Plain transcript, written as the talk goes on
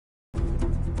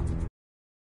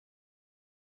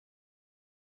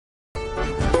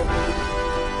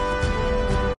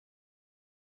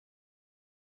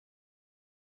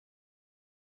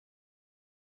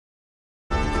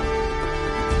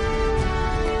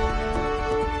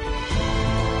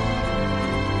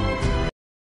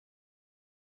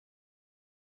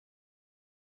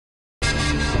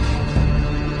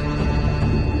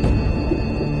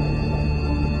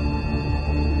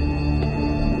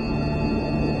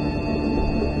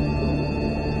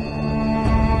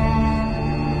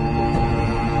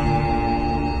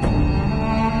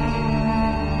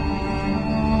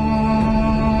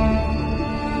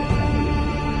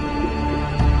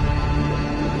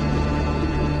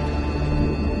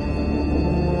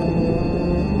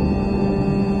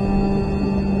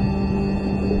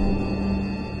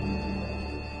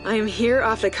here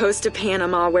off the coast of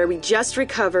Panama, where we just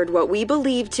recovered what we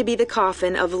believe to be the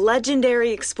coffin of legendary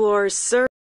explorer Sir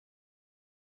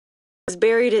was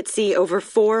buried at sea over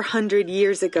 400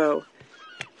 years ago.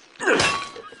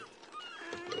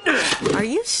 Are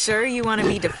you sure you want to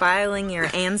be defiling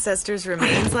your ancestors'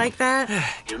 remains like that?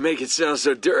 You make it sound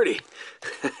so dirty.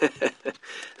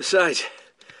 Besides,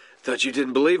 thought you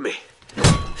didn't believe me.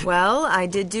 Well, I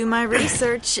did do my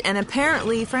research, and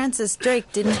apparently Francis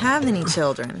Drake didn't have any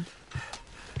children.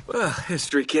 Well,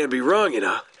 history can be wrong, you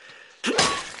know.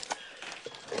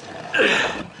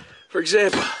 For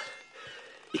example,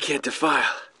 you can't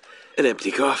defile an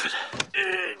empty coffin.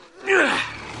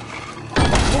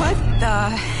 What the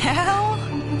hell?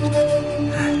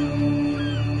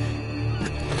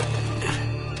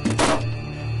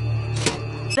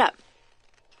 Stop.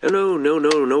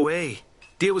 No way.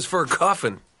 Deal was for a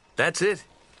coffin. That's it.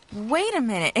 Wait a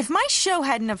minute. If my show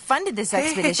hadn't have funded this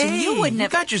expedition, you wouldn't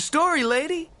have... You got your story,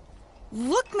 lady.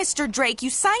 Look, Mr. Drake, you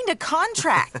signed a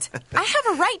contract. I have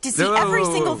a right to see every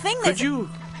single thing that... Could you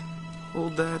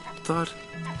hold that thought?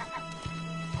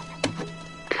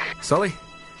 Sully?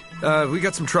 We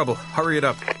got some trouble. Hurry it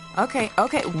up. Okay.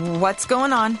 What's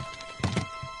going on?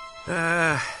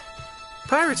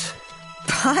 Pirates.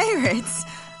 Pirates?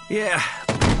 Yeah,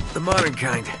 the modern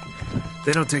kind.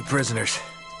 They don't take prisoners.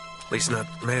 At least not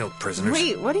male prisoners.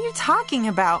 Wait, what are you talking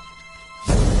about?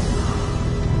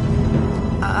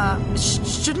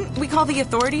 Shouldn't we call the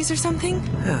authorities or something?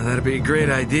 Yeah, that'd be a great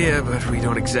idea, but we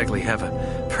don't exactly have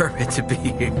a permit to be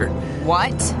here.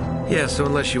 What? Yeah, so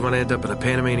unless you want to end up in a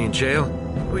Panamanian jail,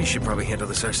 we should probably handle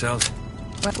this ourselves.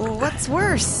 Well, what's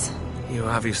worse? You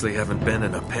obviously haven't been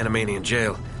in a Panamanian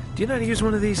jail. Do you know how to use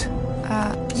one of these?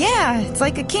 Yeah, it's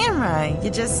like a camera.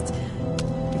 You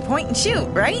point and shoot,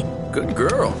 right? Good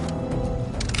girl.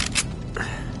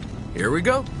 Here we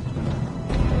go.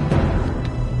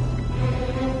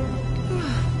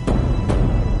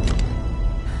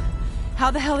 How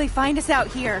the hell they find us out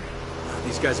here?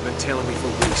 These guys have been tailing me for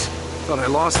weeks. Thought I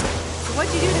lost them. So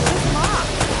what'd you do to piss them off?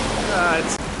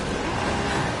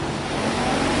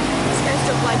 These guys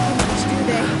don't like you much, do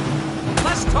they?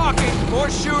 Less talking,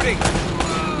 more shooting.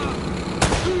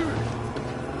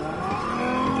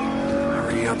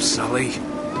 Hurry up, Sully.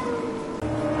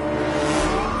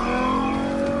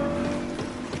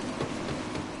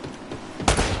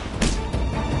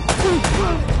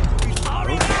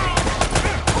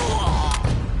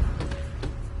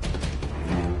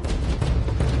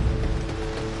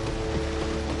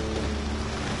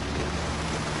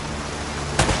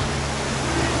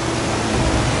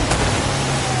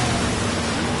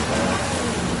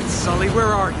 Sully, where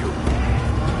are you?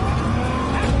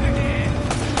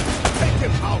 Take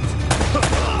him out!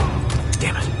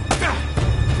 Damn it.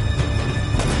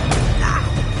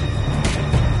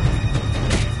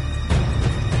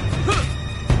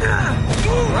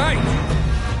 All right.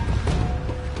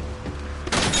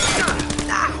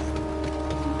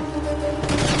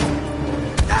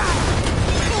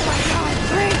 Oh my God,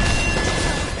 Drake!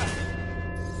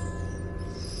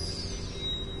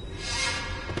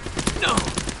 No.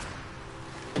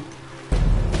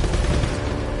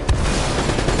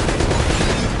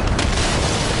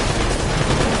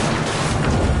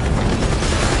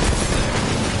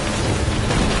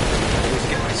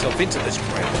 Into this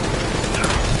crap.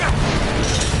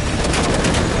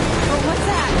 Oh, what's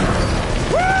that?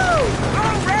 Woo!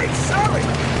 All right, sorry.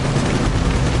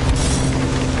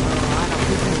 Oh, I don't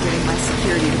think I'm getting my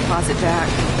security deposit back.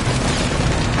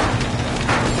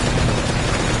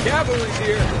 Cavalry's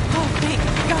here. Oh, thank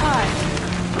God.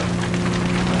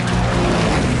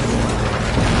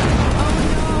 Oh,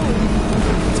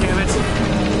 Damn it.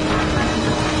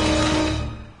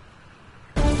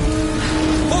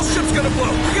 Whole ship's gonna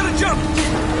blow. We gotta jump.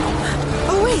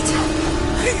 Oh, wait.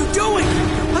 What are you doing?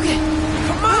 Okay.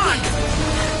 Come on.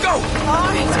 Go. All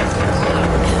right.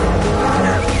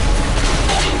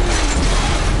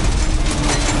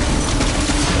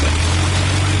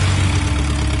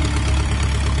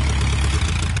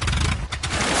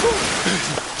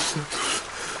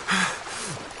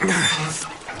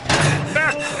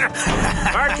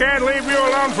 I can't leave you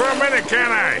alone for a minute,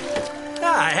 can I?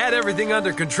 I had everything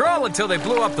under control until they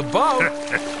blew up the boat.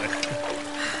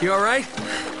 You all right?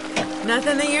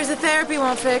 Nothing that years of therapy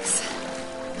won't fix.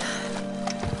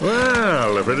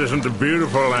 Well, if it isn't the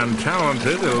beautiful and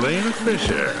talented Elena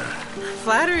Fisher.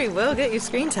 Flattery will get you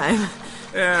screen time.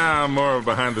 Yeah, I'm more of a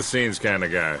behind-the-scenes kind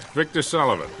of guy. Victor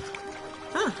Sullivan.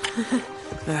 Huh.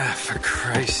 For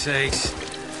Christ's sakes.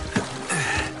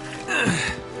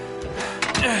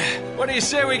 What do you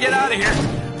say we get out of here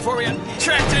before we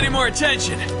attract any more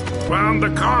attention? Found the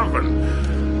coffin.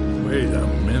 Wait a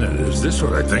minute, is this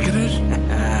what I think it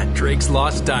is? Drake's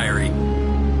lost diary.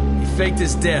 He faked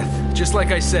his death, just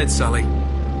like I said, Sully.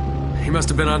 He must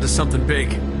have been onto something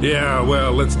big. Yeah,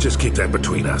 well, let's just keep that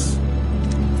between us.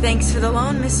 Thanks for the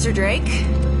loan, Mr. Drake.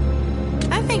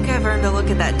 I think I've earned a look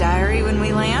at that diary when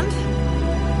we land.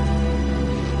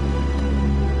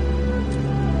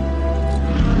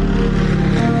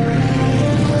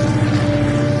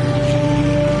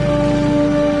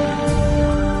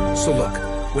 So look,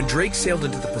 when Drake sailed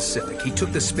into the Pacific, he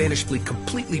took the Spanish fleet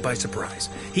completely by surprise.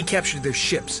 He captured their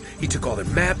ships, he took all their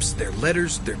maps, their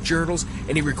letters, their journals,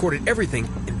 and he recorded everything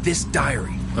in this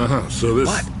diary. So this...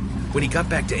 But when he got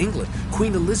back to England,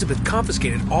 Queen Elizabeth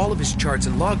confiscated all of his charts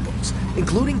and logbooks,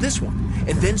 including this one,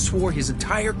 and then swore his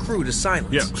entire crew to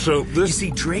silence. Yeah, so this... You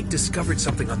see, Drake discovered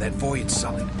something on that voyage,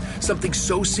 Sully. Something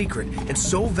so secret and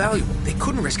so valuable, they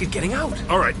couldn't risk it getting out.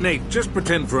 All right, Nate, just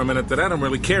pretend for a minute that I don't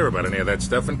really care about any of that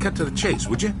stuff and cut to the chase,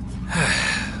 would you?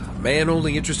 Man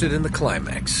only interested in the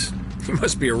climax. He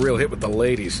must be a real hit with the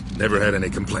ladies. Never had any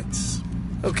complaints.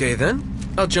 Okay, then.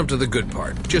 I'll jump to the good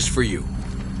part, just for you.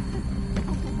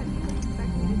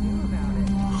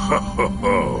 Ho, ho,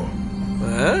 ho.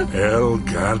 Huh? El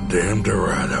goddamn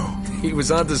Dorado. He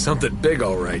was onto something big,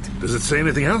 all right. Does it say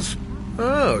anything else?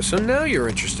 Oh, so now you're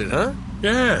interested, huh?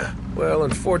 Yeah. Well,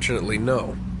 unfortunately,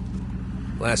 no.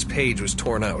 Last page was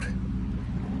torn out.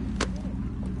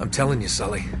 I'm telling you,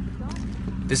 Sully.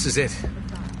 This is it.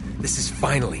 This is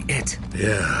finally it.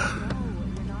 Yeah.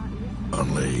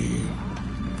 Only...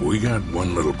 we got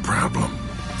one little problem.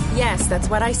 Yes, that's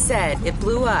what I said. It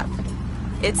blew up.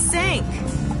 It sank.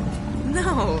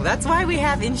 No, that's why we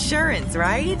have insurance,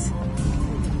 right?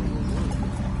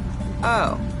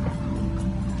 Oh.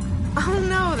 Oh,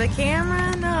 no, the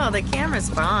camera? No, the camera's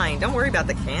fine. Don't worry about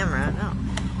the camera, no.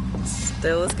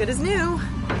 Still as good as new.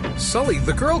 Sully,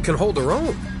 the girl can hold her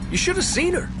own. You should have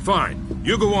seen her. Fine.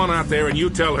 You go on out there and you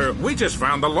tell her, we just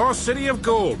found the lost city of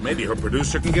gold. Maybe her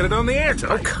producer can get it on the air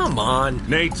tonight. Oh, come on.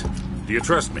 Nate, do you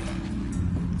trust me?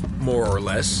 More or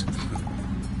less.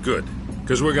 Good.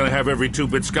 Because we're going to have every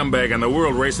two-bit scumbag in the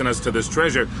world racing us to this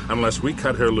treasure unless we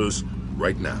cut her loose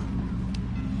right now.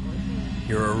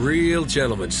 You're a real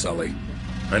gentleman, Sully.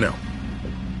 I know.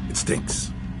 It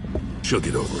stinks. She'll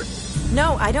get over it.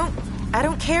 No, I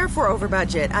don't care for over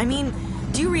budget. I mean,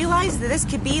 do you realize that this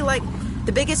could be, like,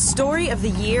 the biggest story of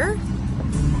the year?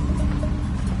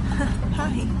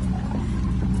 Hi.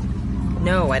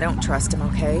 No, I don't trust him,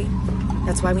 okay?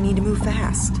 That's why we need to move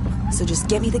fast. So just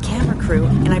get me the camera crew,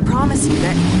 and I promise you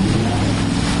that...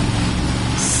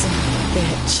 Son of a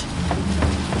bitch.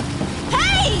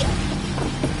 Hey!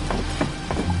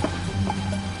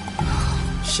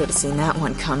 Should have seen that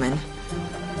one coming.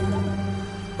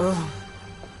 Ugh.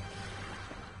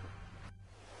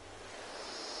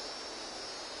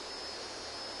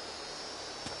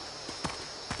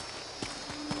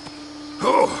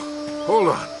 Oh, hold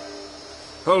on.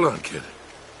 Hold on, kid.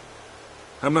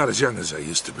 I'm not as young as I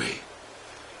used to be.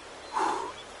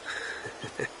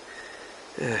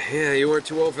 Yeah, you weren't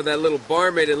too old for that little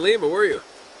barmaid in Lima, were you?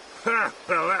 Ha!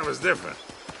 Well, that was different.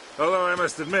 Although I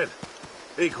must admit,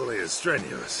 equally as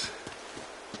strenuous.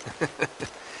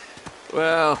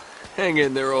 Well, hang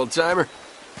in there, old-timer.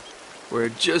 We're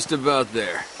just about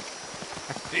there.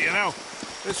 You know,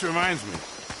 this reminds me.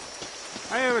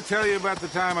 I ever tell you about the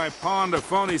time I pawned a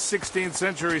phony 16th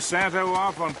century Santo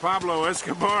off on Pablo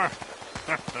Escobar?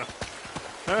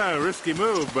 Risky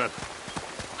move, but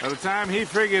by the time he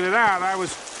figured it out, I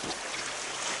was...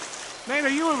 Nate, are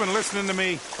you even listening to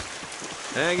me?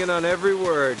 Hanging on every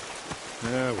word.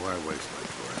 Yeah, why waste my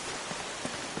breath?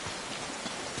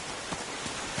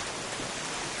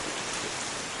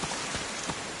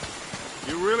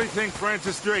 You really think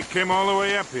Francis Drake came all the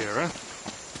way up here, huh?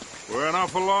 We're an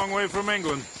awful long way from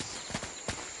England.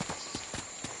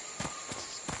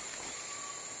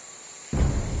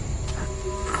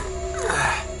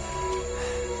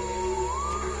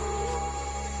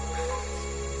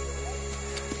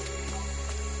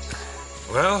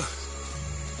 Well?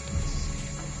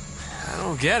 I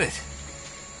don't get it.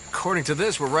 According to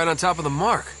this, we're right on top of the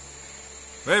mark.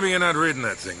 Maybe you're not reading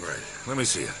that thing right. Let me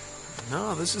see it.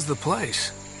 No, this is the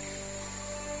place.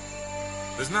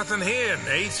 There's nothing here,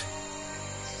 Nate.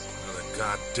 Another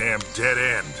goddamn dead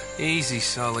end. Easy,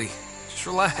 Sully. Just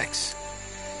relax.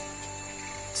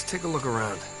 Let's take a look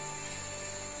around.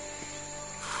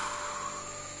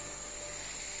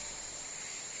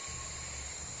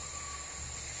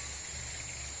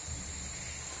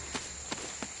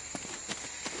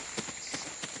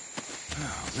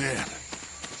 Oh, man.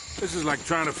 This is like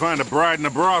trying to find a bride in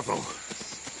a brothel.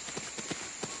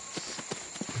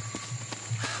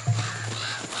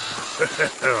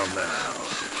 Hell no.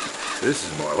 This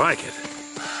is more like it.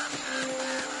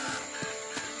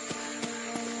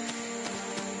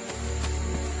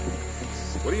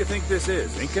 What do you think this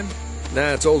is, Incan?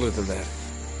 Nah, it's older than that.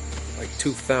 Like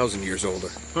 2,000 years older.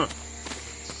 Huh.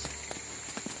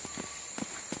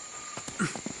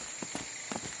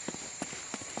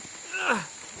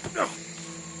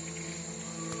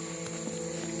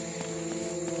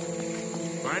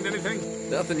 Find anything?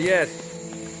 Nothing yet.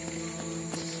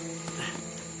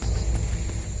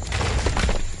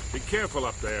 Be careful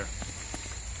up there.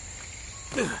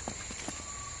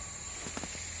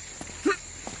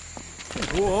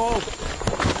 Whoa!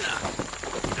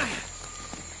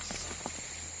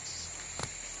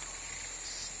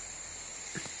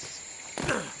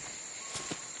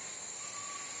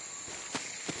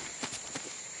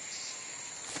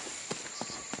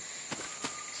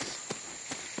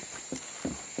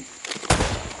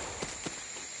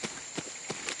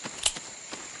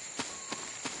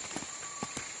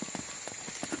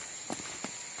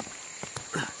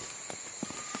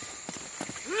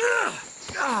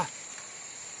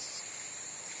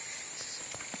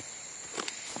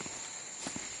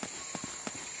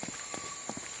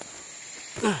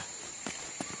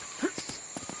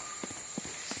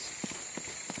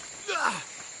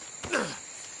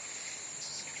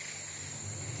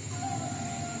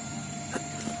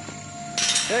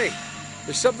 Hey,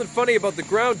 there's something funny about the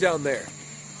ground down there.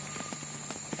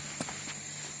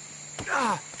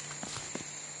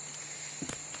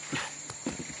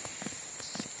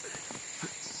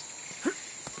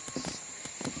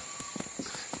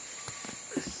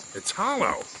 It's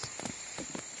hollow.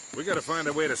 We gotta find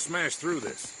a way to smash through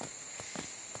this.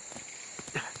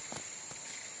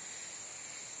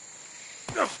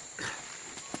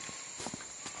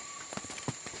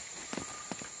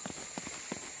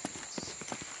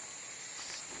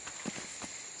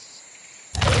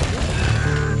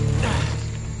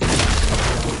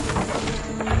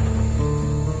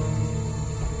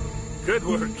 Good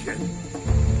work, kid.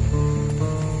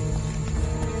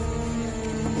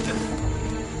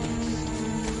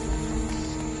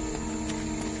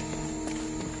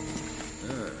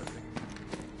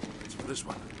 Let's for this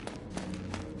one.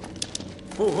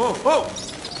 Whoa, whoa, whoa!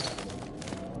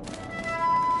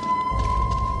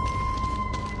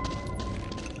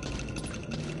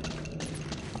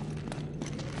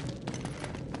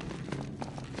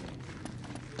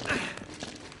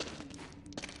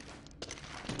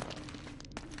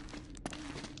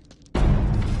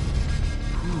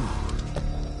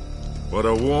 What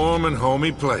a warm and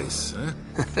homey place, huh?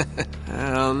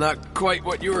 Well, not quite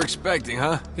what you were expecting,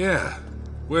 huh? Yeah.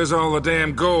 Where's all the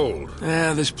damn gold?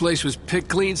 Yeah, this place was picked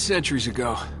clean centuries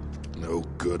ago. No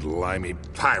good limey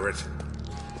pirate.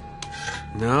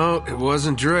 No, it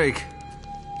wasn't Drake.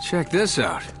 Check this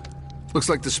out. Looks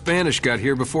like the Spanish got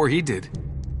here before he did.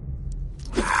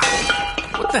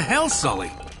 What the hell,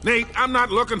 Sully? Nate, I'm not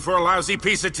looking for a lousy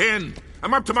piece of tin.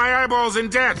 I'm up to my eyeballs in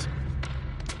debt.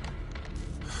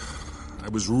 I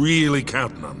was really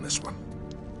counting on this one.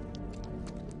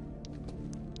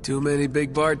 Too many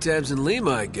big bar tabs in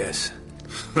Lima, I guess.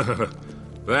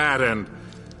 That and,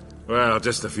 well,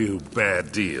 just a few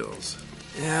bad deals.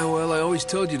 Yeah, well, I always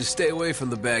told you to stay away from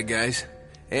the bad guys.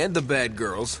 And the bad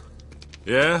girls.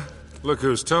 Yeah? Look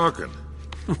who's talking.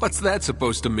 What's that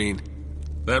supposed to mean?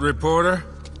 That reporter?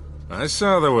 I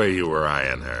saw the way you were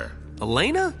eyeing her.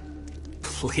 Elena?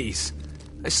 Please.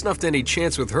 I snuffed any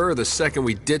chance with her the second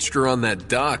we ditched her on that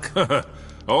dock.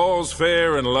 All's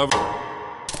fair in love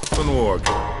and war, kid.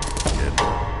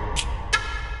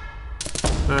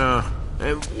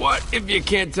 And what if you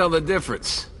can't tell the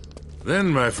difference? Then,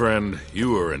 my friend,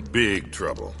 you are in big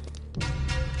trouble.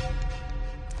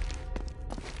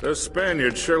 Those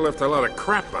Spaniards sure left a lot of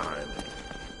crap behind.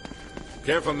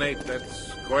 Careful, Nate,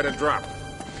 that's quite a drop.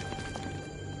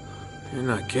 You're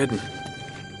not kidding.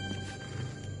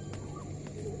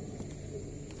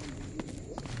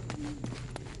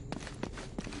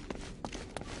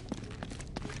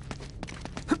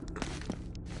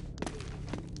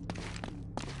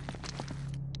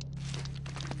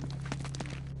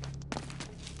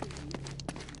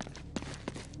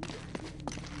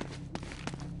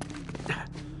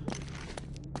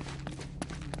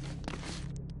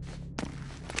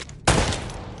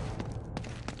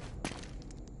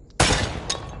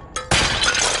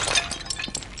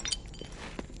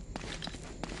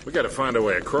 We gotta find a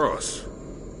way across.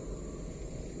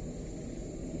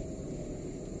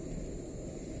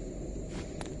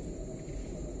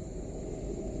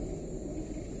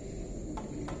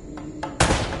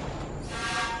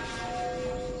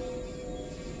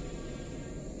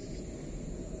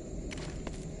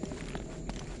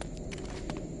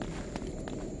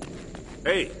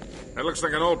 Hey, that looks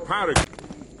like an old powder...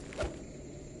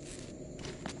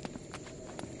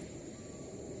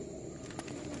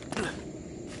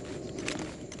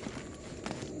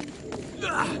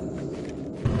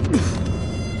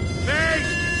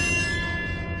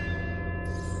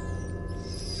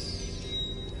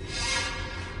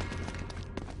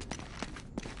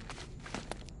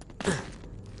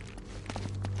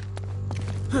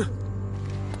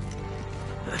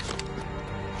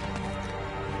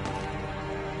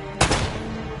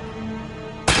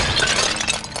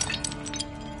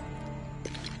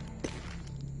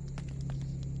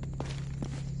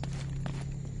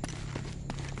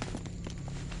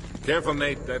 Careful,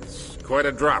 Nate. That's quite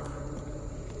a drop.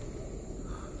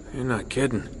 You're not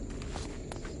kidding.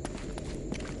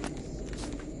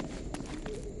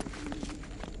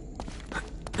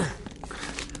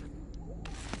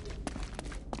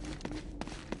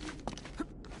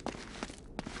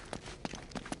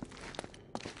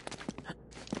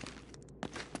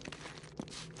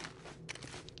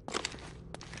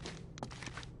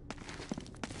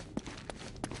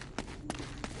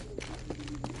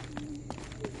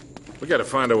 We gotta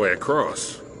find a way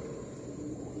across.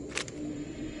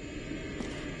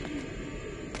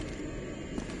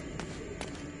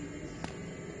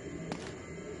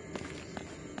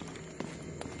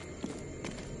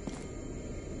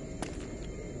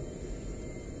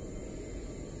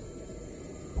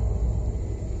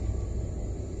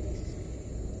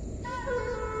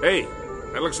 Hey,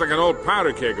 that looks like an old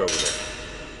powder keg over there.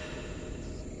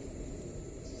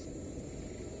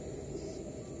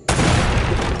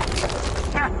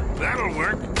 That'll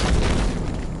work.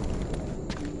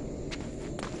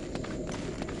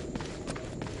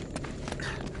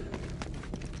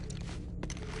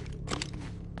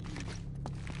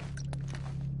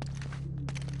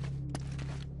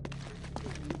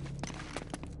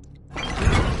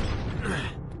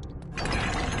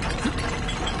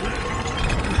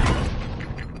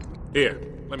 Here,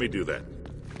 let me do that.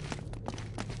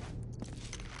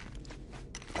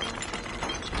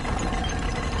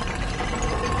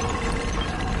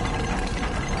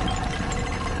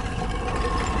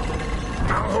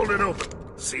 I'll hold it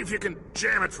open. See if you can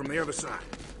jam it from the other side.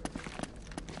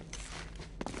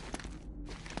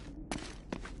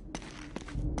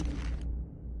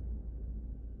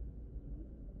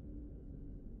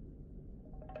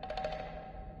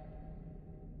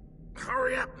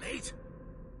 Hurry up, Nate.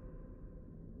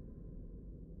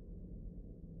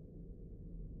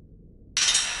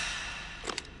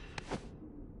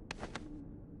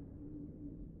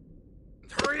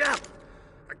 Hurry up!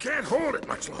 I can't hold it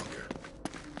much longer.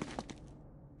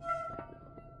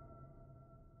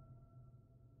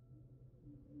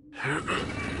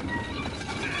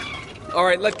 All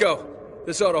right, let go.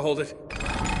 This ought to hold it.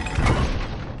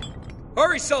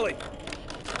 Hurry, Sully!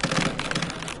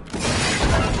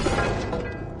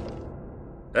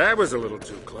 That was a little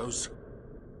too close.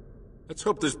 Let's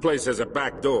hope this place has a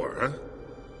back door, huh?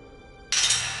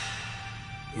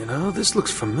 You know, this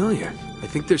looks familiar. I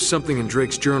think there's something in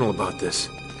Drake's journal about this.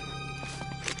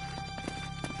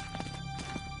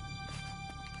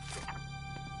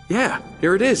 Yeah,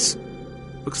 here it is.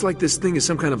 Looks like this thing is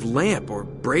some kind of lamp or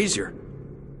brazier.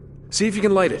 See if you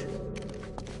can light it.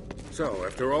 So,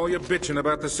 after all your bitching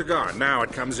about the cigar, now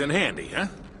it comes in handy, huh?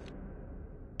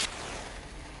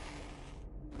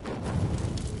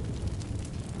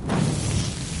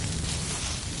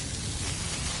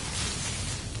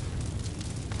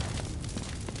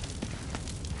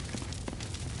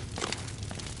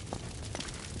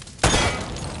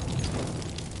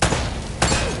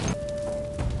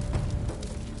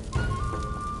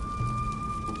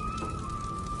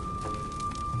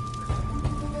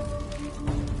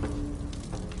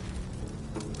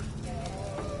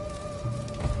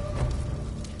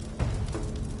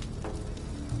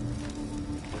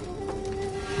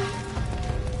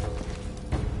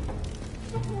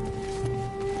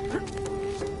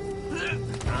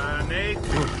 Nate,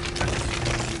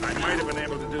 I might have been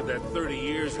able to do that 30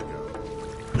 years ago.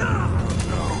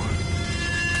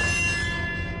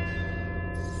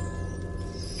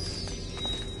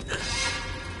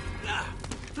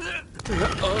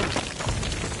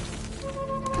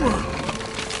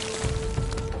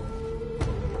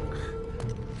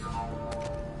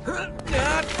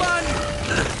 Not fun!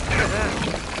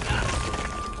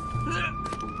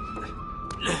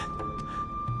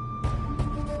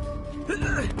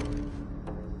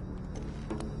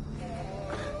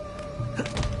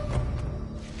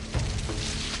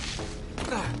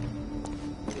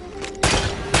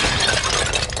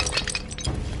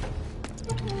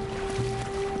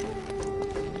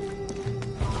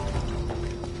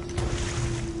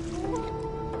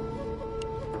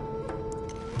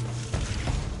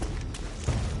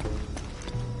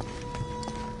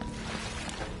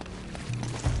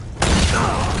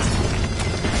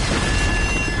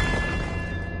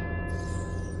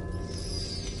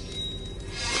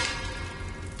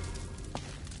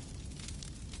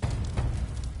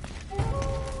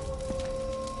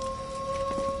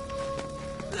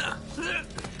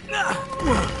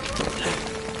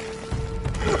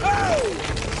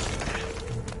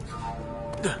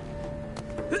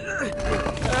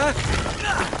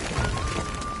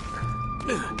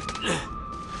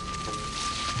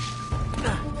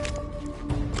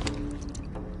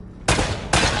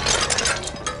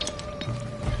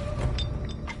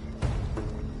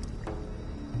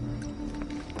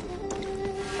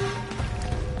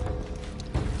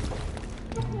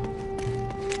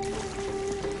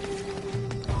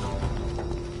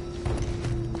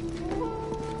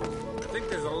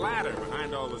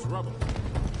 this rubble.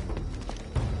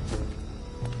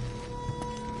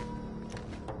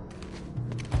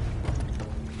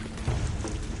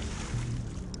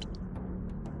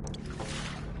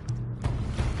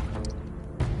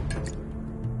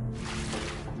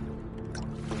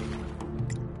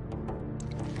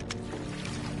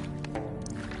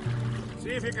 See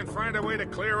if you can find a way to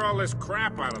clear all this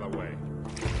crap out of the way.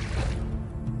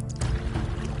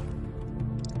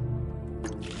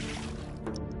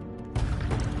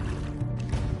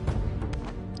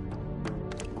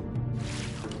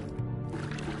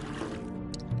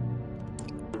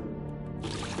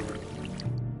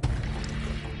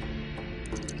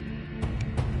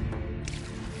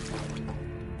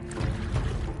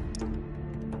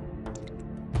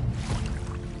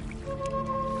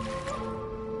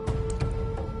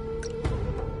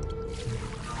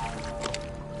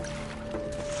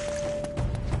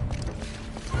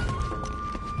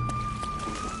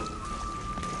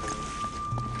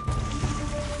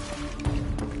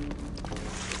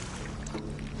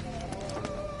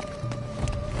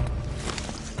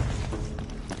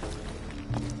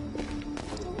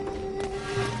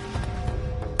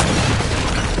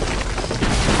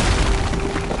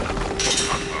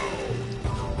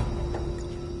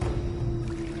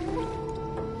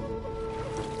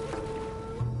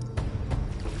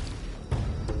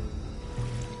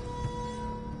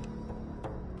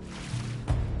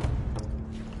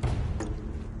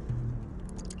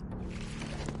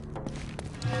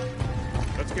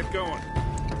 Let's get going.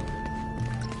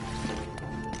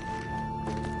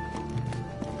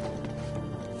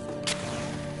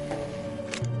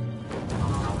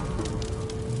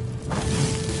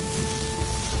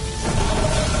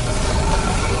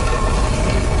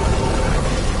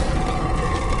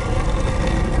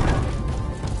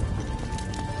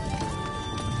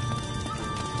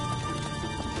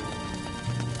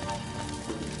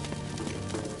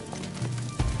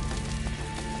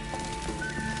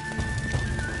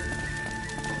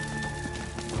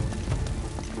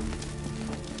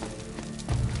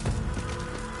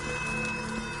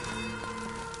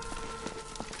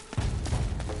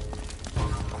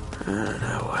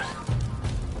 Now what?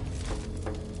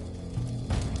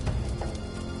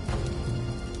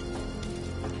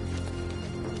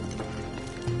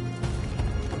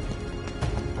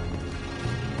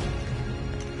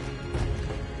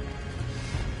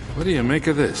 What do you make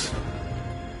of this?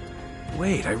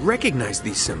 Wait, I recognize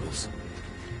these symbols.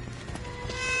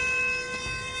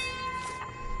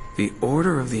 The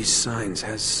order of these signs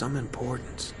has some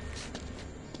importance.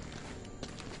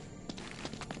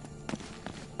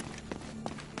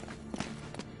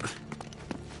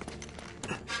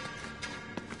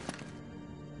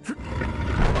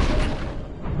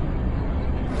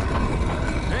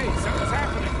 Hey, something's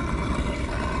happening.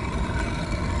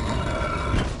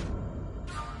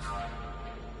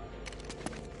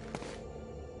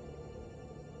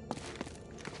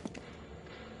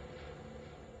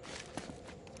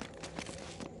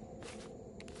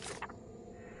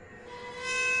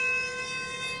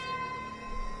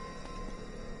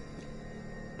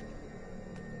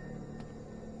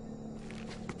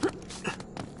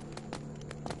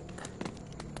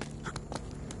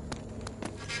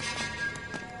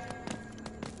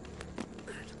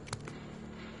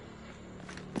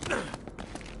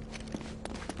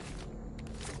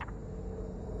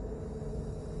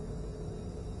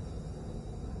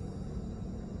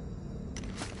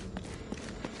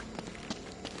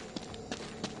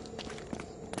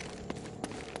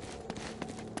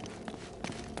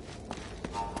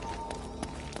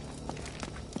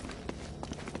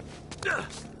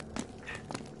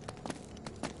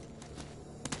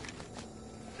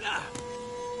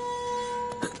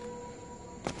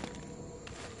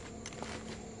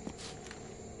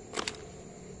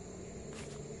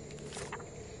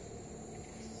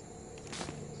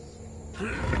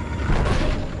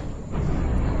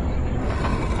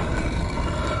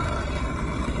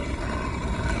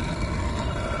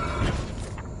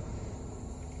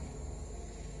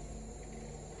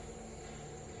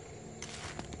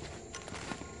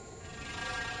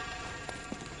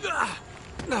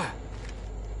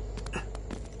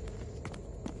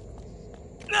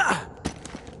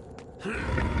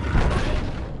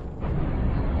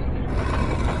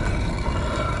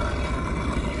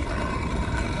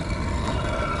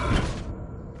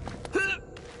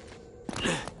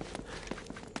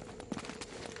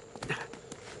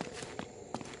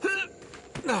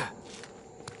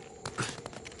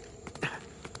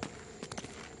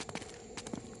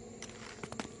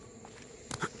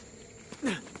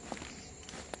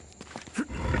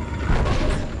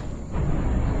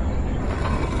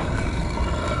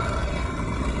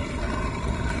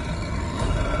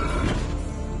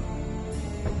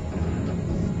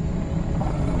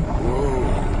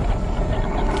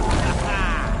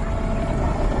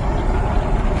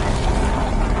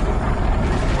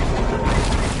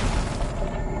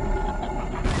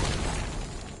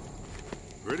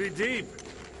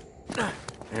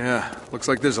 Looks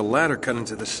like there's a ladder cut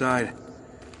into the side.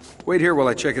 Wait here while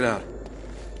I check it out.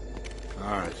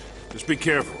 All right. Just be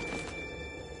careful.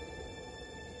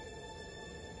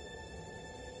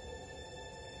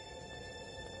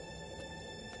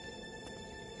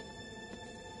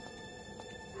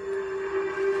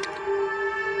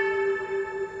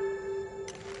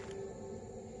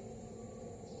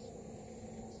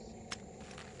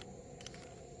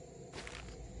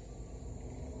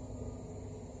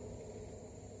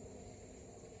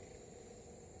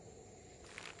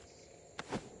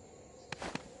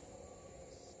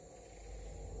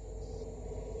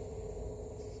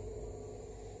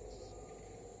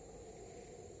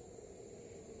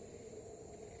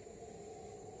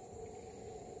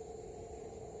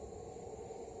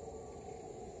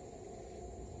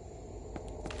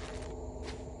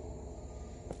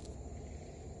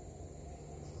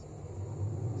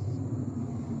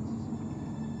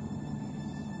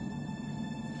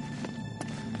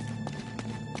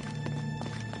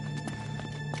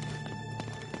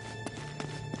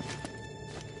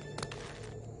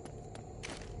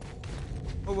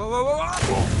 Whoa, whoa, whoa,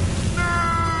 whoa! No!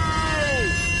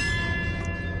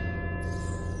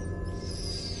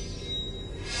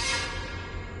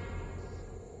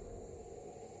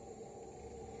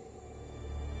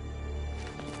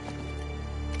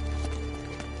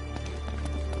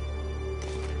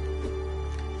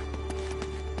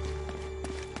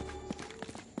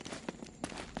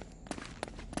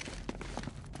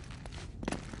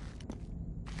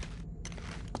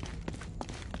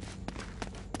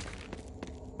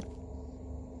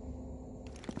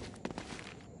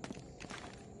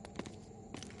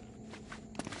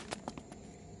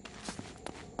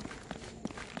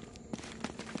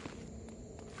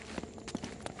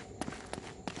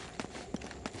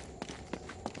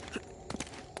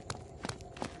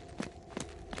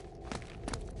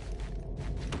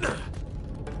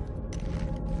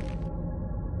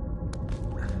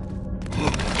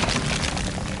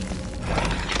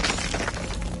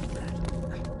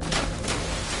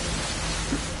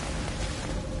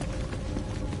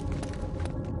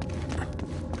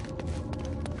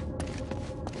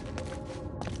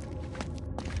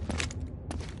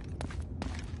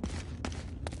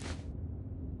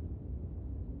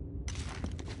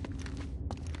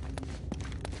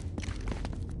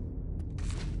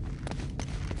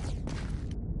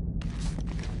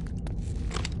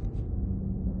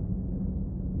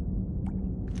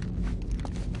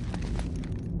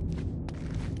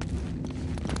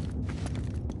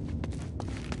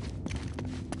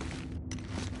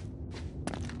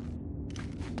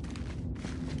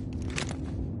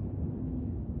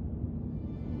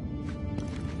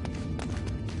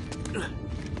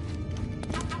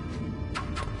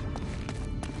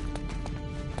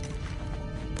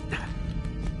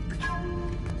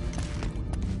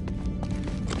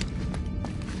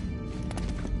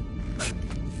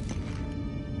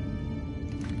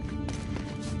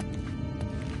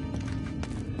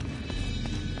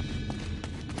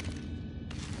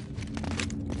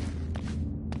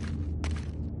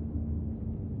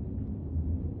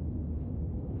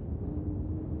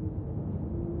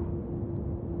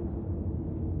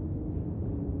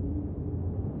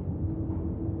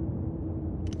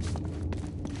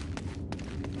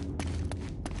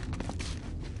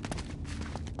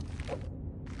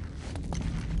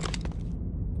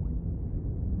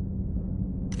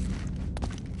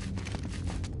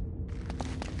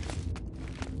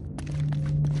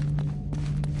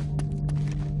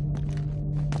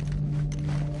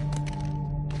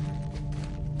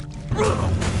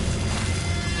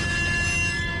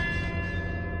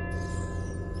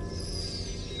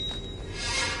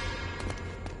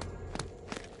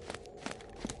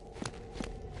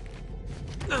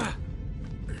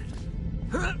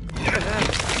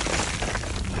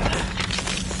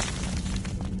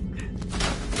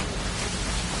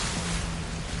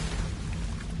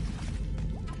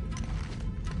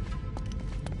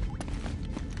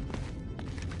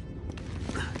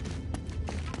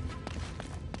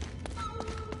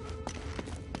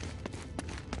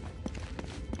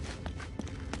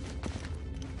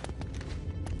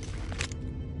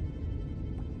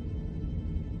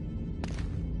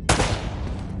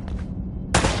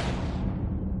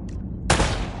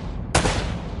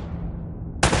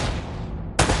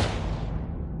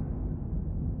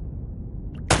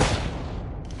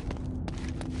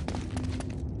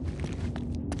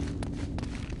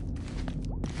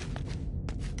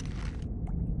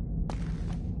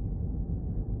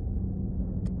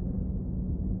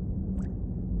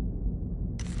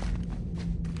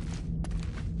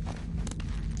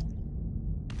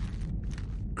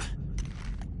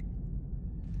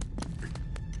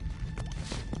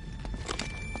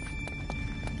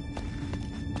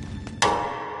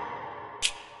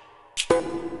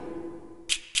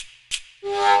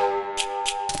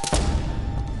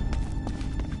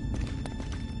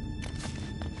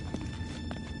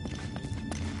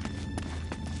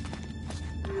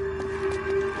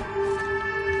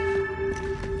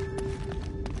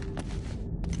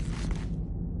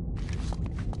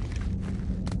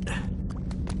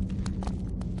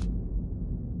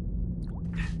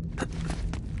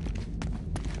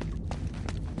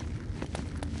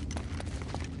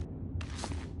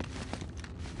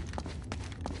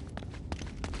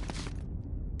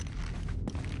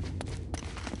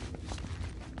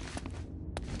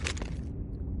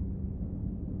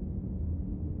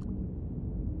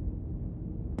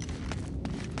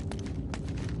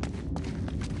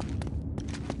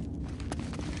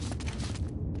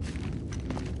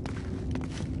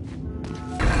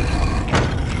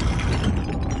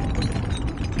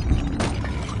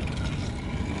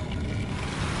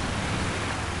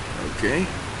 Okay,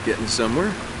 getting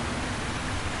somewhere.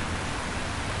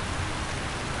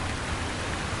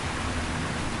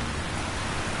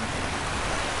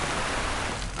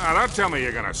 Now, don't tell me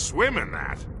you're gonna swim in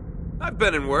that. I've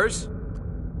been in worse.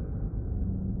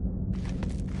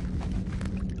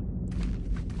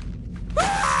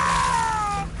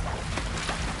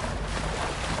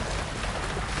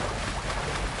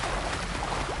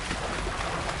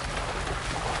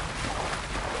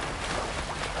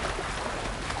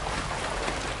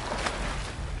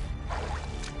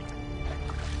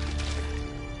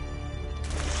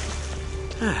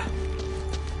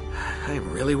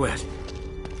 I'm really wet.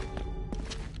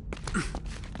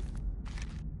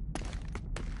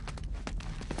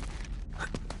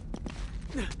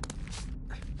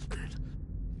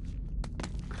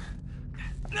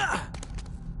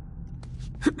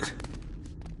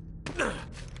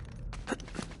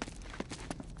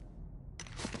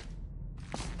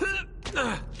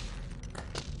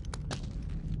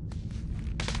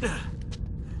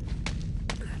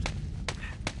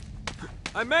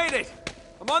 I made it!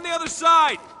 I'm on the other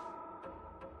side!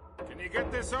 Can you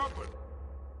get this open?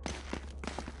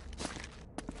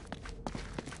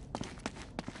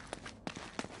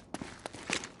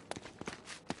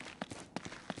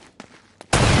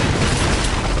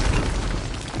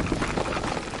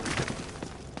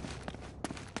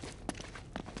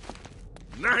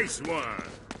 Nice one!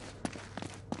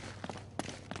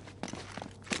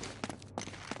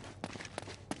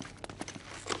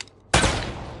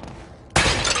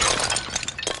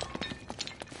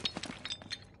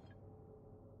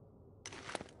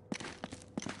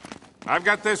 I've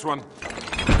got this one.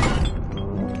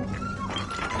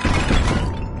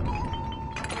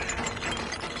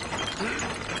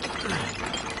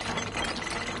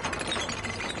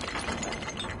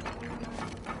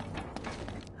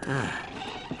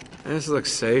 This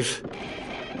looks safe.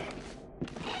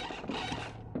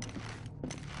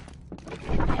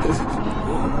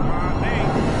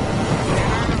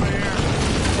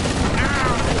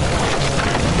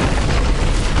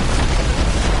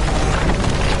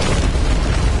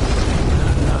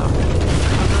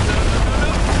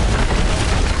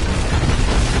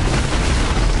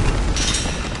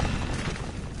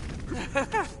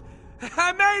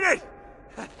 I made it!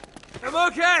 I'm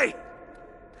okay!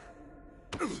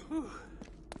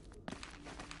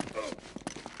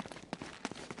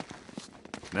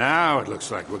 Now it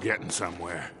looks like we're getting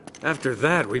somewhere. After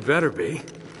that, we better be.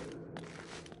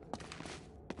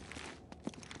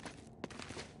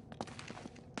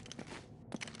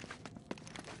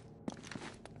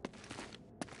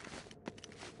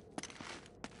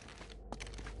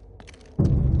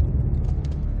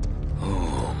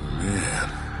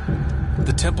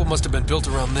 The temple must have been built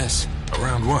around this.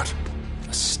 Around what?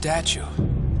 A statue.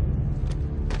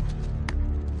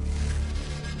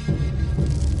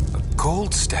 A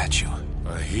gold statue.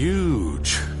 A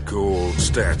huge gold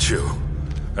statue.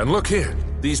 And look here,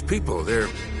 these people, they're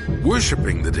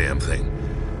worshipping the damn thing.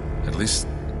 At least,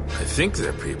 I think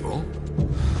they're people.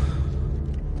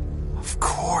 Of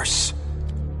course.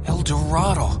 El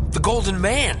Dorado, the Golden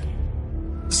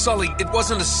Man. Sully, it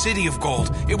wasn't a city of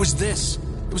gold. It was this.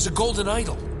 It was a golden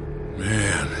idol.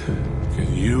 Man,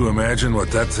 can you imagine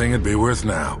what that thing would be worth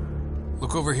now?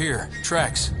 Look over here.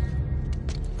 Tracks.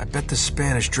 I bet the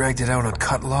Spanish dragged it out on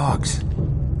cut logs.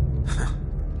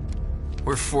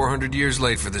 We're 400 years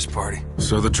late for this party.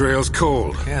 So the trail's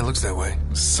cold. Yeah, it looks that way.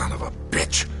 Son of a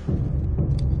bitch.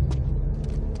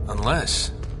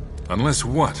 Unless Unless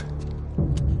what?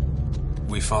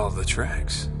 we follow the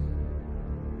tracks.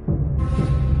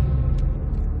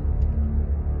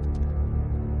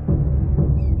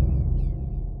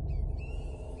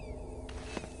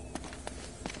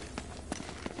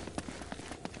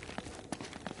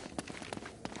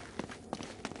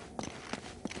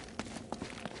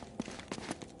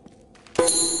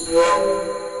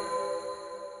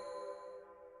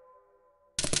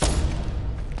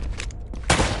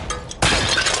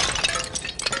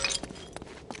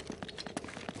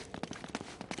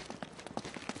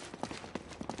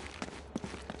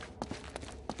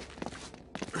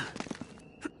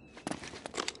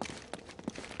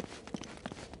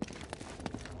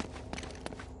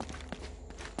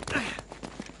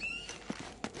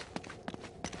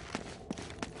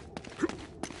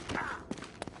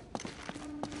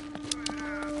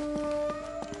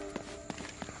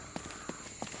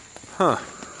 Huh.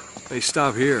 They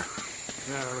stop here.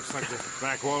 Yeah, it looks like the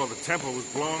back wall of the temple was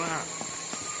blown out.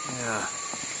 Yeah.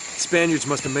 Spaniards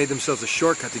must have made themselves a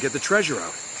shortcut to get the treasure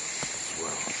out.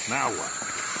 Well, now what?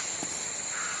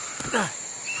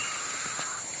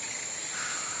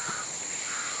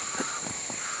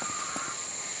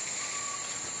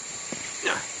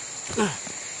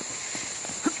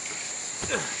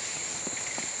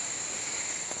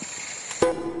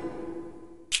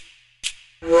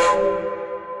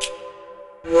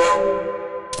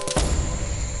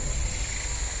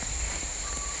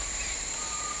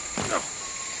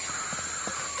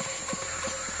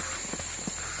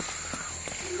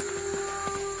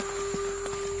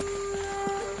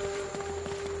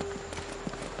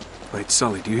 Wait,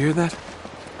 Sully, do you hear that?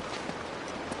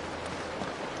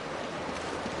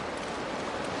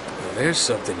 Well, there's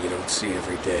something you don't see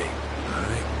every day.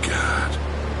 My God.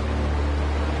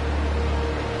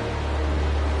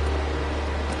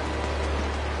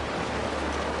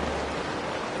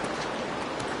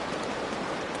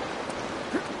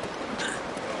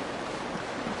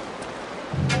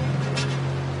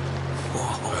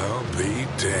 I'll be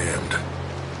damned.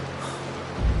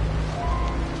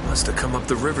 Must have come up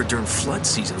the river during flood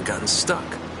season and gotten stuck.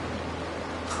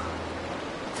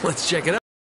 Let's check it out.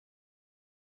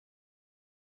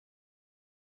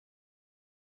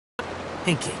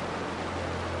 Hinky.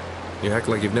 You act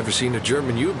like you've never seen a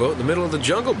German U-boat in the middle of the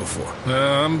jungle before.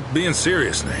 I'm being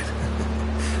serious, Nate.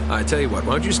 I tell you what,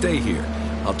 why don't you stay here?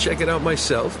 I'll check it out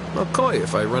myself. I'll call you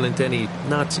if I run into any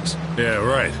Nazis. Yeah,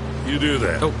 right. You do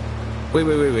that. Oh,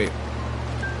 wait.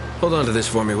 Hold on to this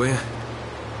for me, will you?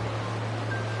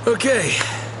 Okay.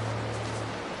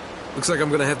 Looks like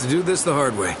I'm gonna have to do this the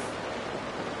hard way.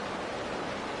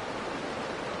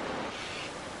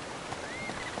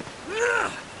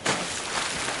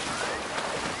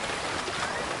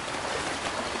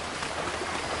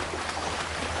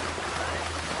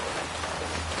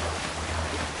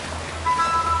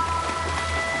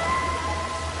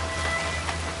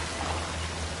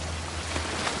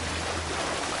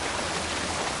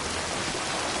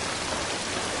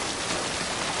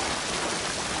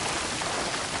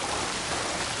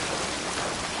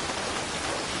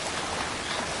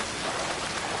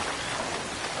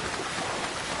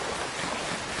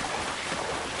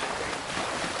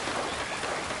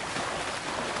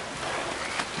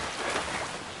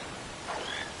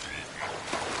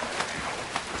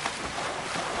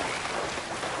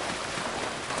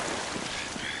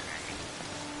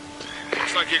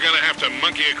 Looks like you're gonna have to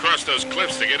monkey across those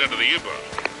cliffs to get into the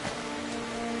U-boat.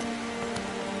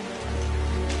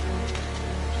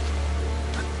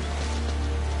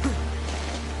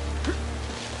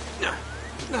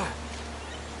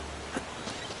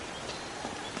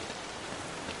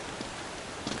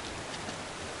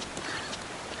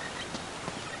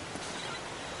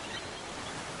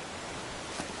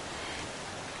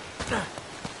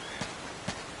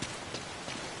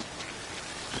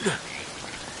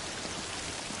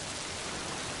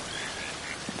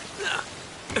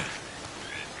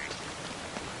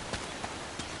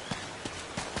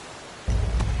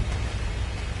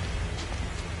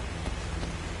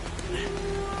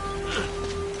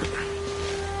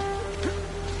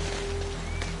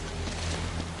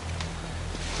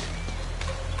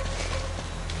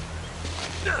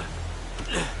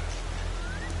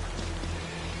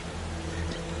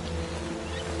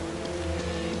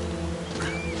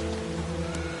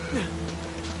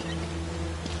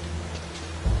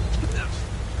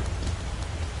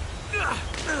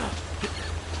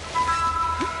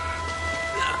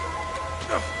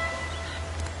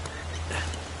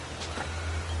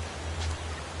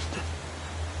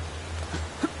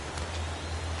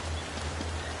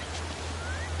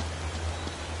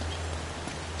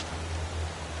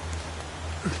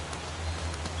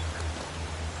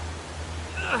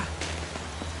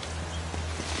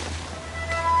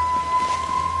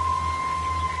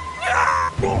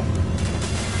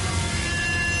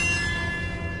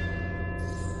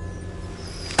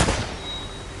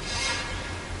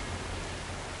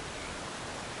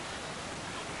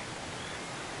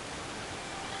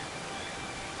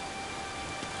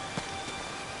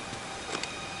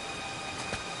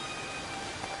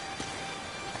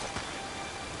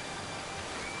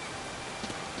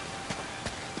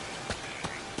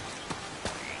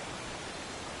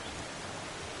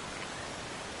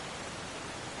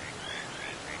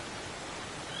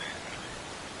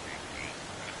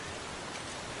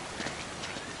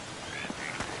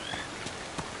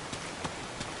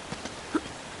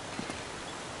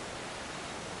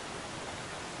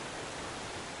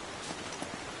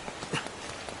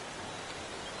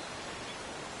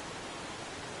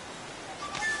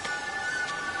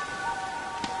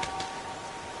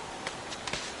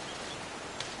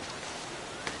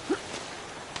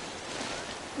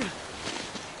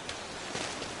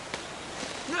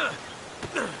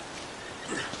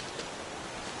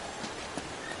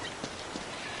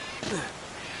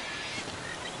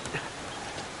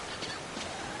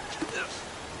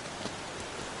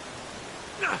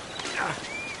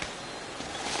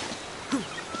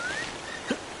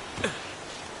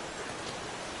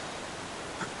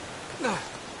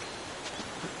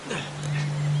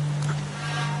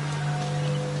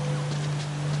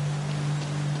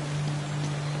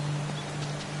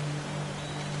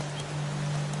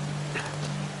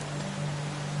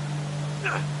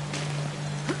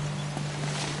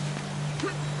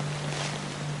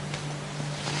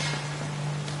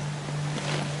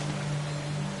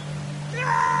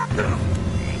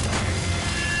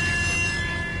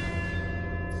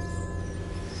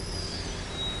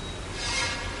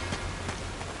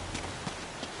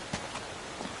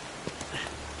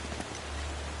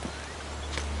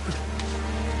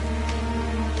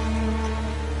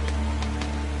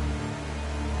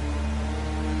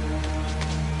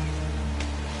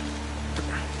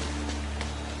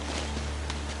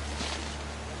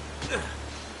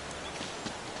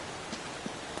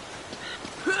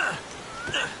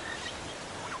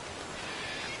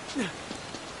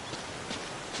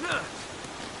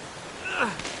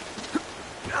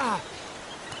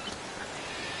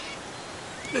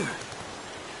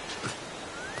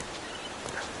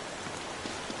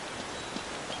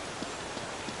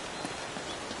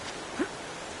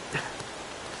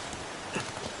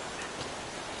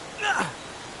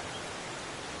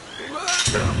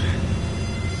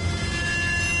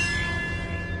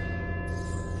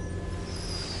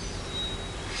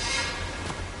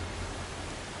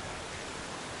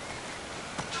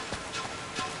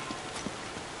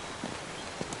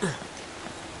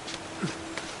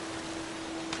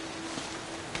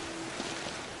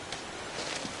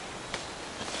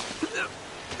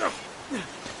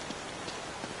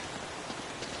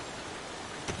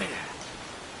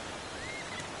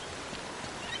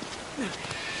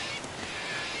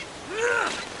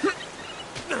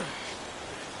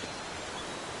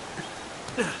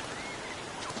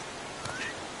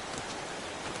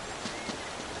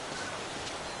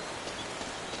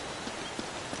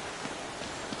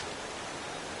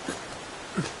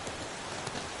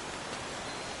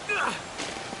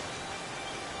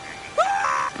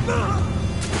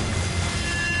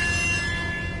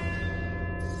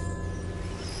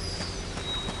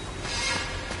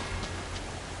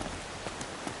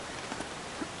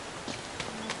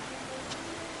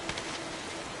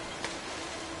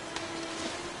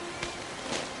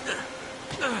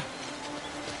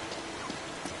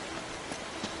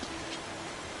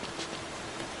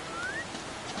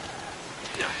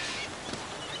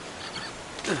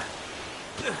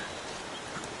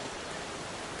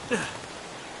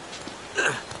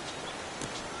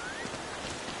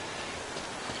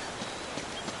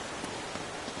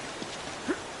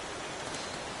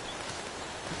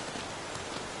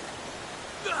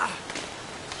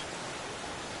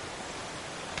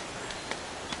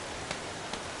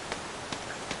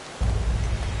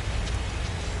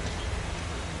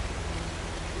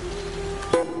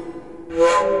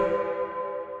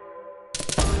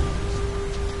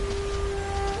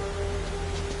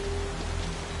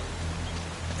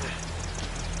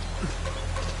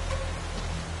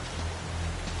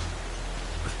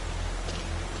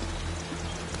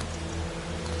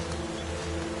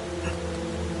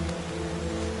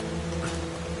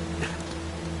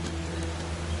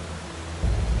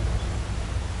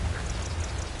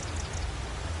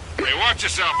 Watch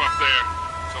yourself up there.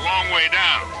 It's a long way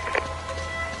down.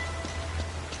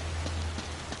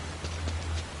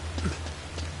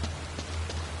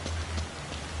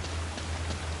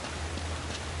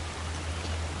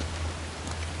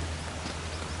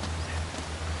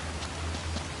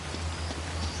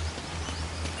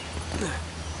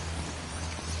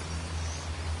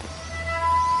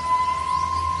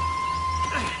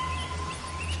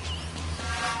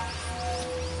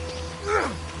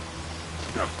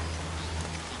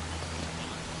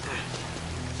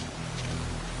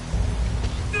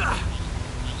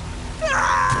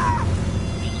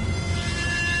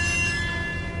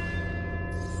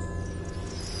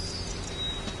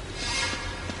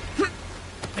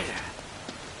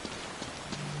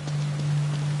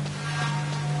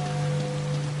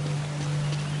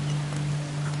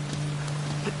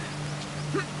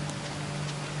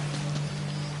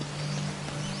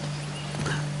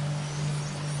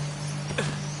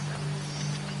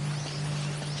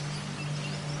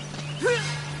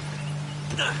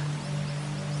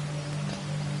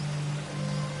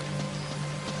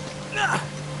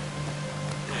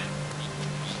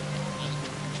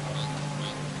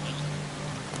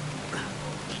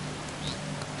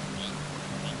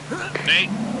 Nate,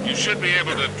 you should be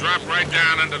able to drop right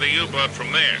down into the U-boat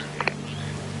from there.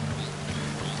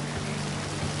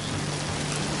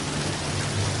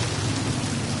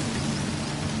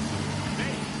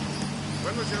 Nate,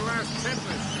 when was your last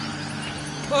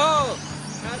tempest? Oh,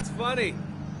 that's funny.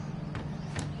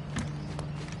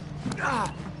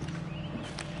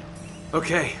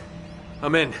 Okay,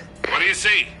 I'm in. What do you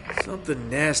see? Something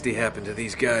nasty happened to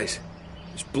these guys.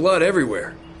 There's blood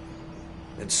everywhere.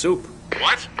 And soup.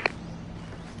 What?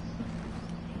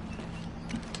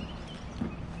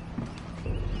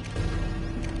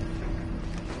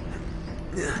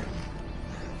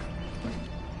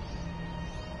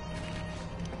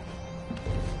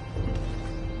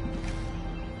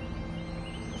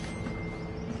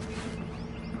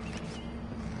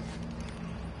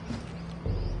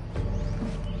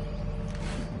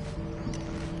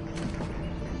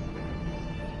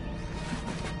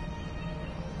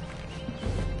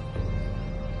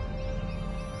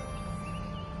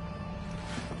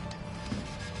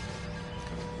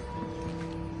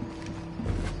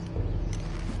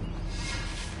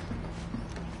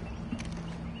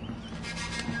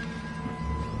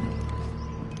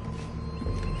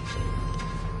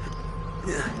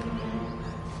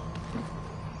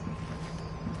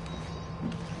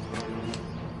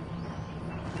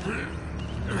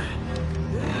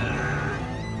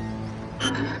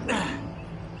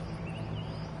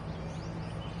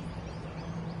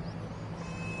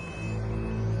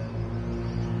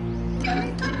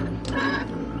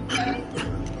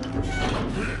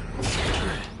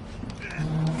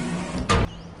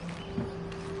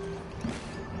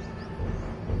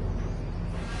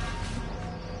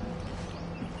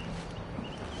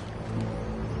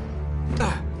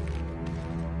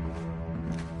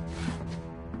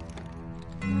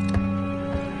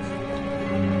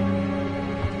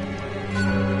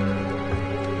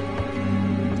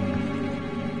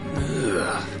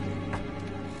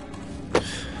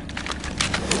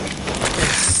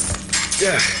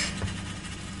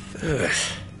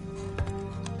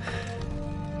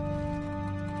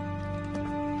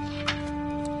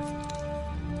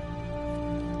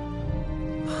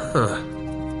 Huh.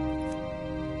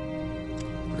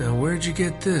 Now where'd you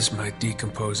get this, my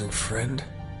decomposing friend?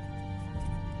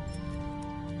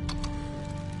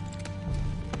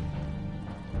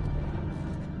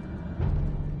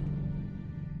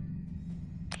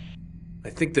 I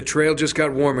think the trail just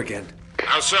got warm again.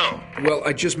 How so? Well,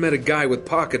 I just met a guy with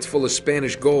pockets full of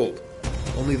Spanish gold.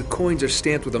 Only the coins are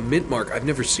stamped with a mint mark I've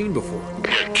never seen before.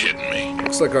 You're kidding me.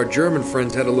 Looks like our German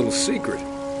friends had a little secret.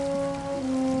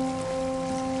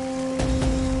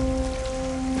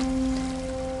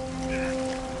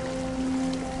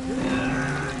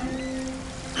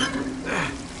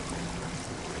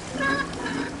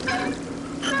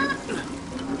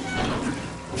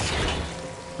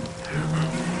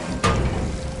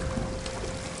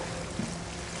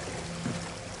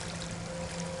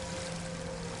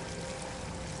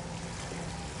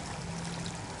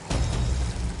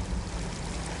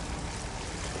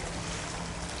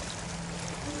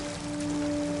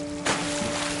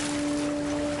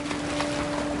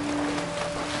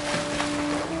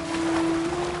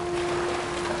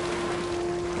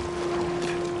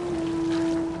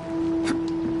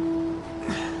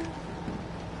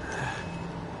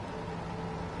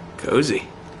 Cozy.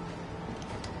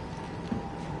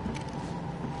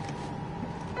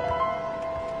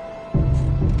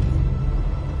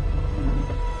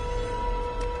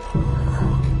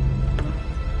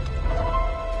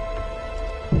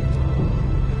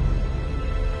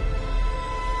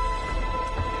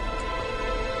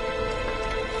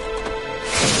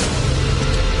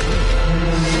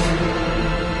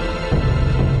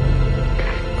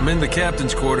 I'm in the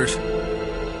captain's quarters.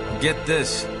 Get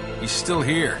this, he's still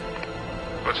here.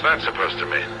 What's that supposed to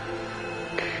mean?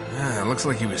 It looks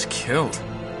like he was killed.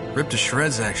 Ripped to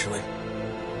shreds, actually.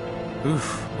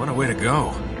 Oof, what a way to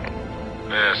go.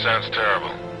 Yeah, sounds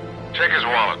terrible. Check his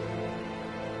wallet.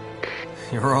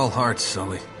 You're all hearts,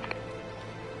 Sully.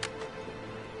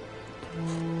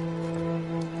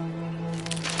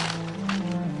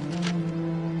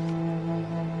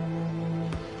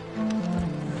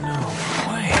 No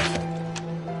way.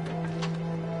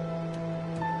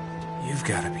 You've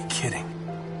got to be kidding.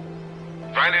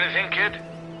 Find anything, kid?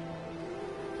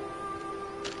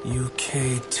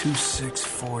 UK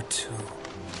 2642.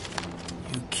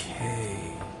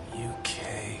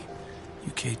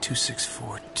 UK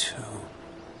 2642.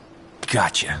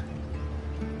 Gotcha.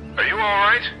 Are you all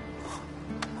right?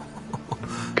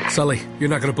 Sully, you're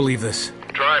not gonna believe this.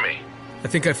 Try me. I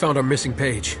think I found our missing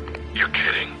page. You're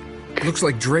kidding. Looks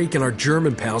like Drake and our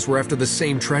German pals were after the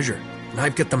same treasure. And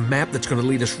I've got the map that's gonna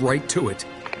lead us right to it.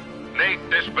 Nate,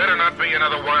 this better not be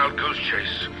another wild goose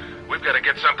chase. We've got to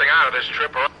get something out of this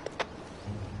trip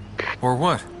Or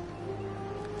what?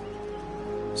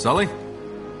 Sully?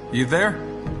 You there?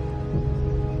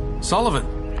 Sullivan?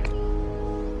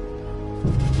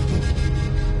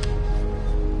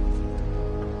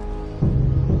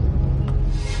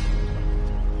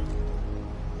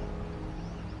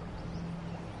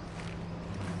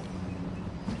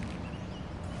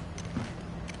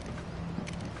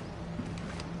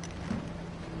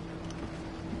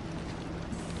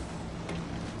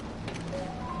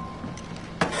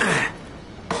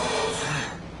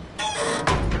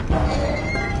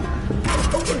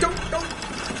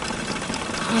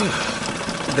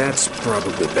 That's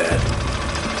probably bad.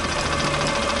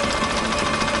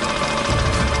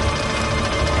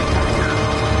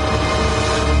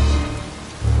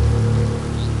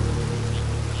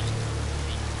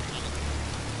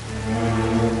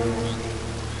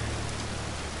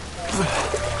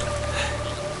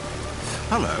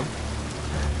 Hello.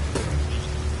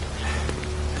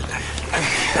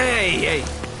 Hey!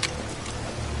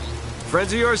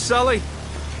 Friends of yours, Sully?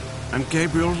 I'm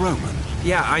Gabriel Roman.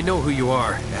 Yeah, I know who you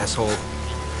are, asshole.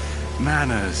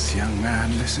 Manners, young man.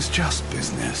 This is just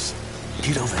business.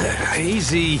 Get over there.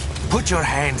 Easy. Put your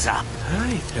hands up.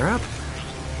 Hi, they're up.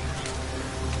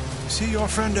 See, your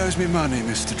friend owes me money,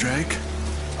 Mr. Drake.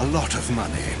 A lot of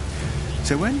money.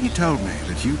 So when he told me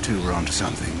that you two were onto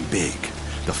something big,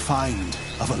 the find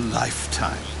of a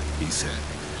lifetime, he said,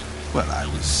 well, I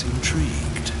was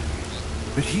intrigued.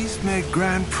 But he's made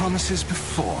grand promises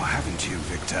before, haven't you,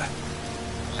 Victor?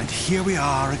 And here we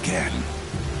are again.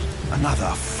 Another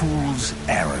fool's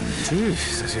errand.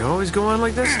 Jeez, does he always go on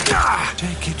like this?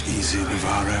 Take it easy,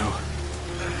 Navarro.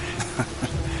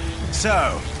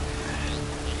 So,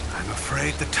 I'm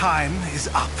afraid the time is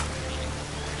up.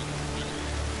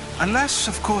 Unless,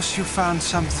 of course, you found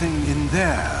something in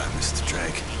there, Mr.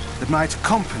 Drake, that might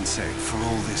compensate for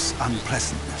all this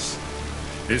unpleasantness.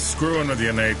 He's screwing with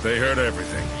you, Nate. They heard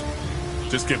everything.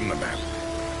 Just give him the map.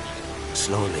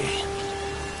 Slowly.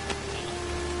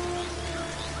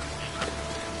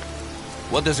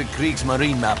 What does a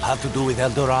Kriegsmarine map have to do with El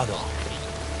Dorado?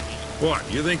 What,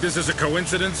 you think this is a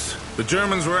coincidence? The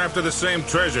Germans were after the same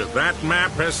treasure. That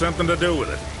map has something to do with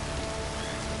it.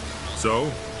 So,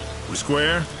 we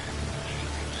square?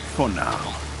 For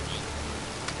now.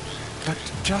 But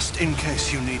just in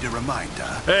case you need a reminder...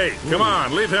 Hey, come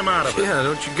on, leave him out of it. Yeah,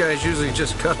 don't you guys usually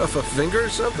just cut off a finger or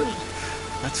something?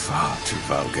 That's far too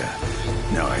vulgar.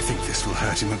 No, I think this will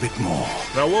hurt him a bit more.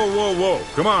 Now, whoa, whoa, whoa.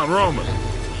 Come on, Roman.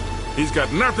 He's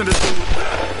got nothing to do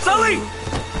with... Sully!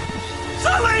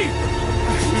 Sully!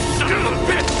 Son of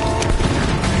a bitch!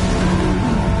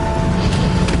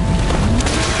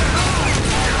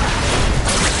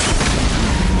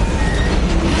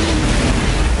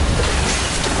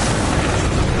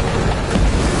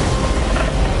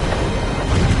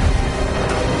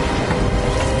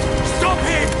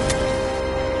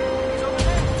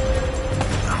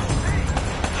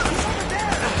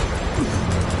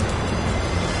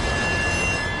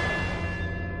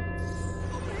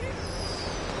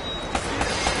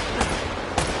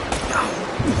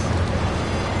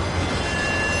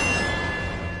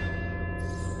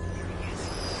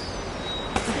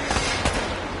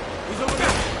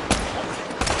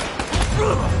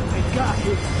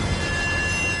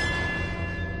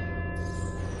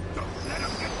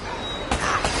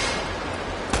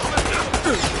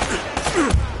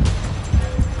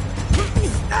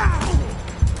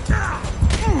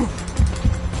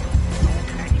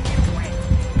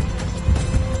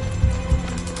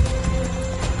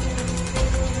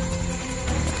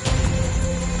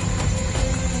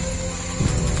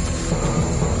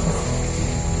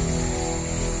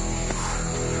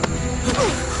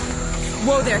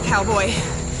 Whoa there, cowboy.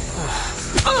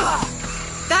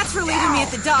 That's for leaving me at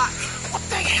the dock. What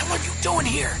the hell are you doing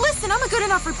here? Listen, I'm a good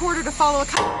enough reporter to follow a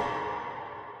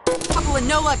couple of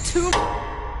no-luck tomb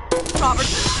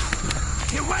robbers.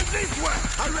 You went this way!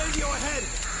 I radio ahead!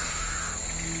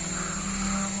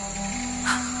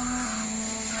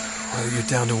 Well, you're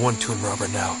down to one tomb robber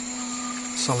now.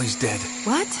 Sully's dead.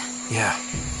 What? Yeah.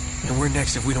 And we're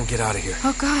next if we don't get out of here.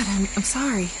 Oh, God, I'm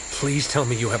sorry. Please tell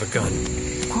me you have a gun.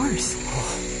 Of course.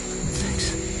 Oh,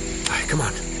 thanks. All right, come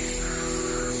on.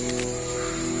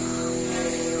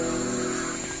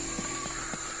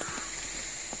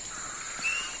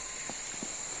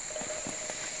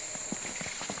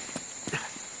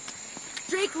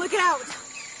 Drake, look out!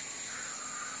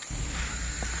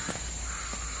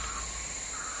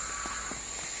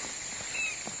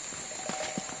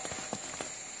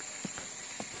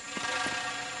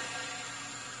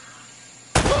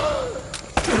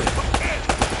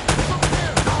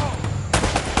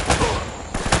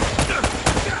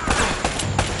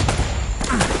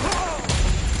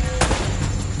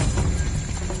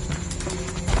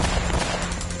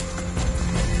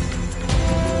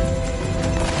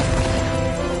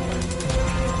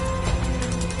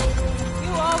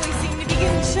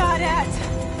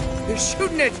 They're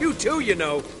shooting at you too, you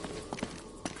know.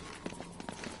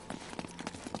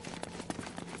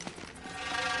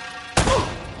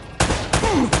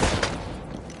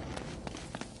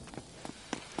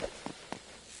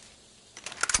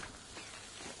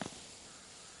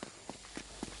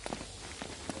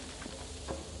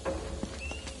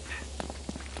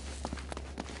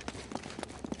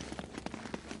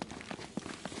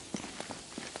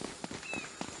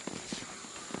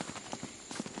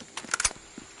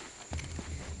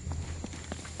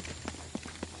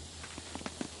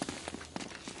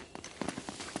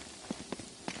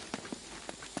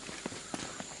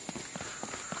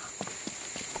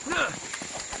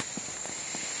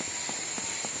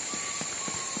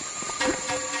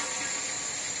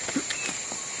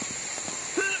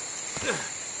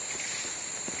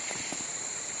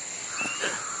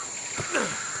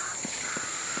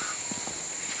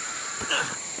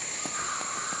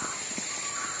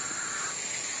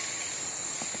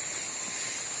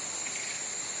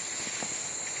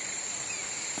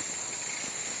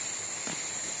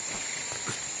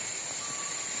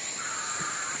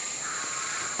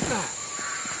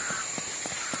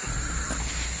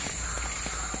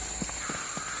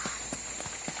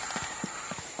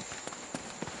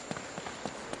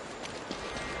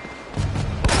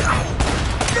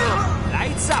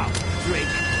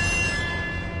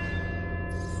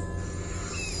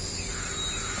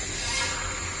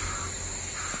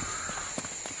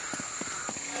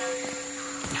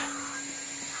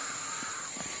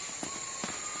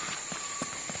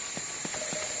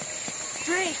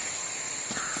 Drake!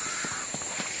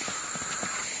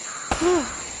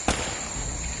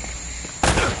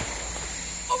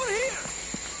 Over here!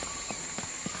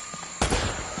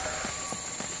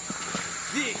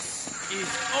 This is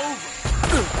over.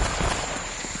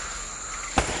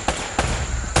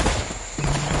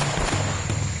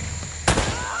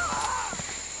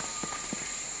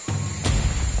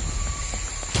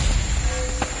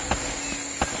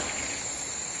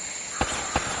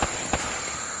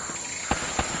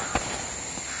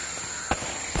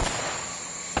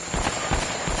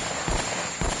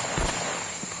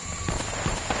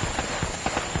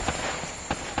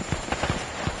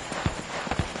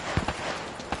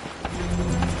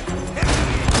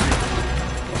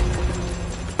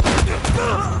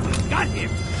 Got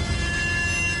him!